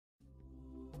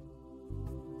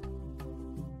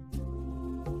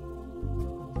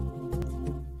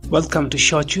Welcome to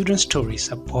Short Children's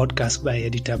Stories, a podcast by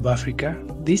Editab Africa.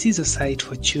 This is a site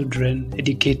for children,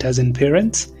 educators, and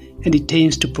parents, and it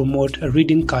aims to promote a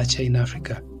reading culture in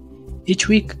Africa. Each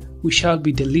week, we shall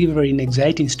be delivering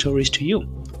exciting stories to you.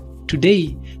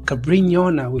 Today, Cabrine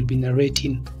Nyona will be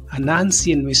narrating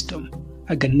Anansi and Wisdom,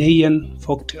 a Ghanaian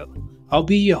folktale. I'll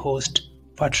be your host,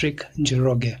 Patrick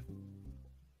Njoroge.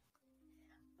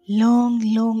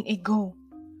 Long ago,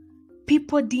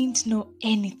 people didn't know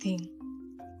anything.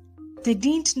 They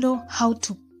didn't know how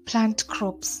to plant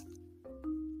crops,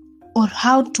 or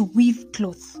how to weave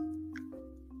cloth,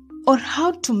 or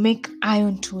how to make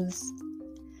iron tools.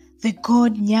 The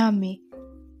god Nyame,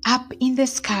 up in the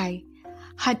sky,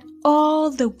 had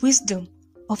all the wisdom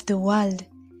of the world.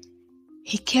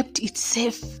 He kept it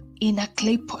safe in a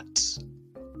clay pot.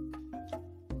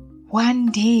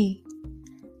 One day,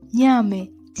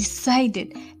 Nyame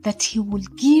decided that he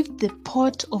would give the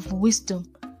pot of wisdom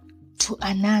to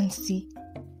Anansi.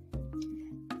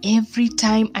 Every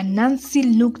time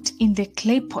Anansi looked in the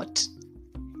clay pot,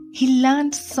 he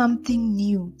learned something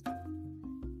new.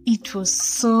 It was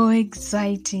so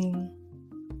exciting.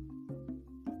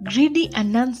 Greedy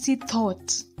Anansi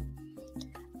thought,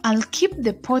 "I'll keep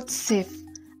the pot safe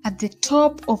at the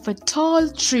top of a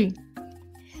tall tree.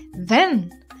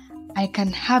 Then I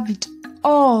can have it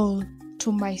all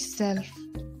to myself."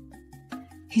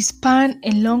 He spun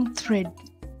a long thread,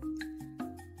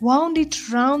 wound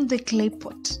it round the clay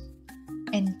pot,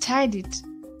 and tied it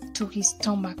to his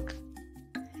stomach.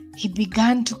 He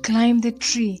began to climb the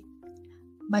tree,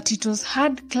 but it was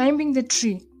hard climbing the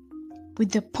tree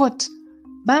with the pot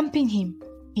bumping him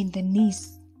in the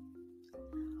knees.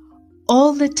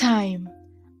 All the time,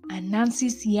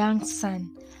 Anansi's young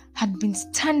son had been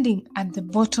standing at the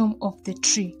bottom of the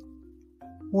tree,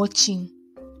 watching.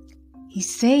 He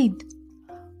said,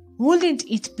 "Wouldn't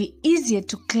it be easier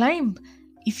to climb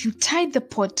if you tied the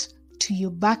pot to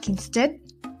your back instead?"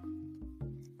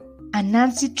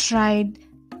 Anansi tried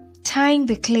tying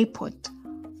the clay pot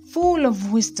full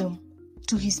of wisdom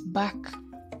to his back,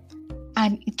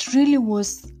 and it really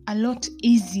was a lot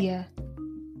easier.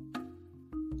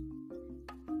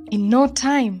 In no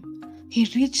time, he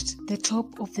reached the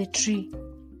top of the tree,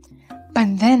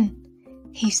 but then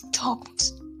he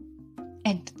stopped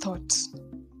and thought,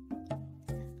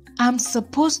 "I'm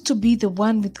supposed to be the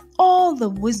one with all the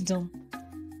wisdom,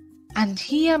 and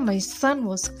here my son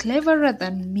was cleverer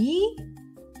than me?"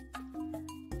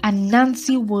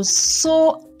 Anansi was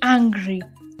so angry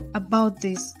about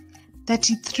this that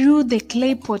he threw the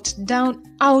clay pot down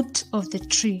out of the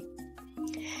tree.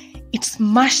 It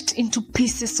smashed into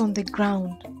pieces on the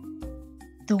ground.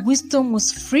 The wisdom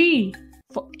was free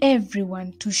for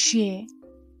everyone to share.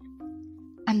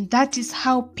 And that is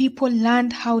how people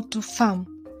learned how to farm,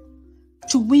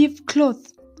 to weave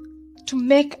cloth, to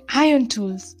make iron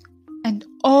tools, and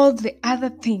all the other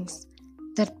things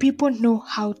that people know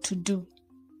how to do.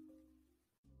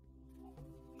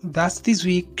 That's this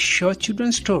week's Short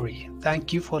Children's Story.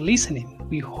 Thank you for listening.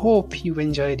 We hope you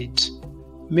enjoyed it.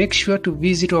 Make sure to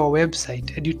visit our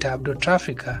website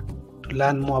edutab.africa to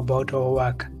learn more about our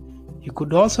work. You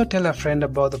could also tell a friend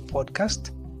about the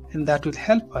podcast, and that will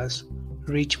help us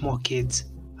reach more kids.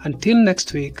 Until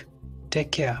next week,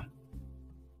 take care.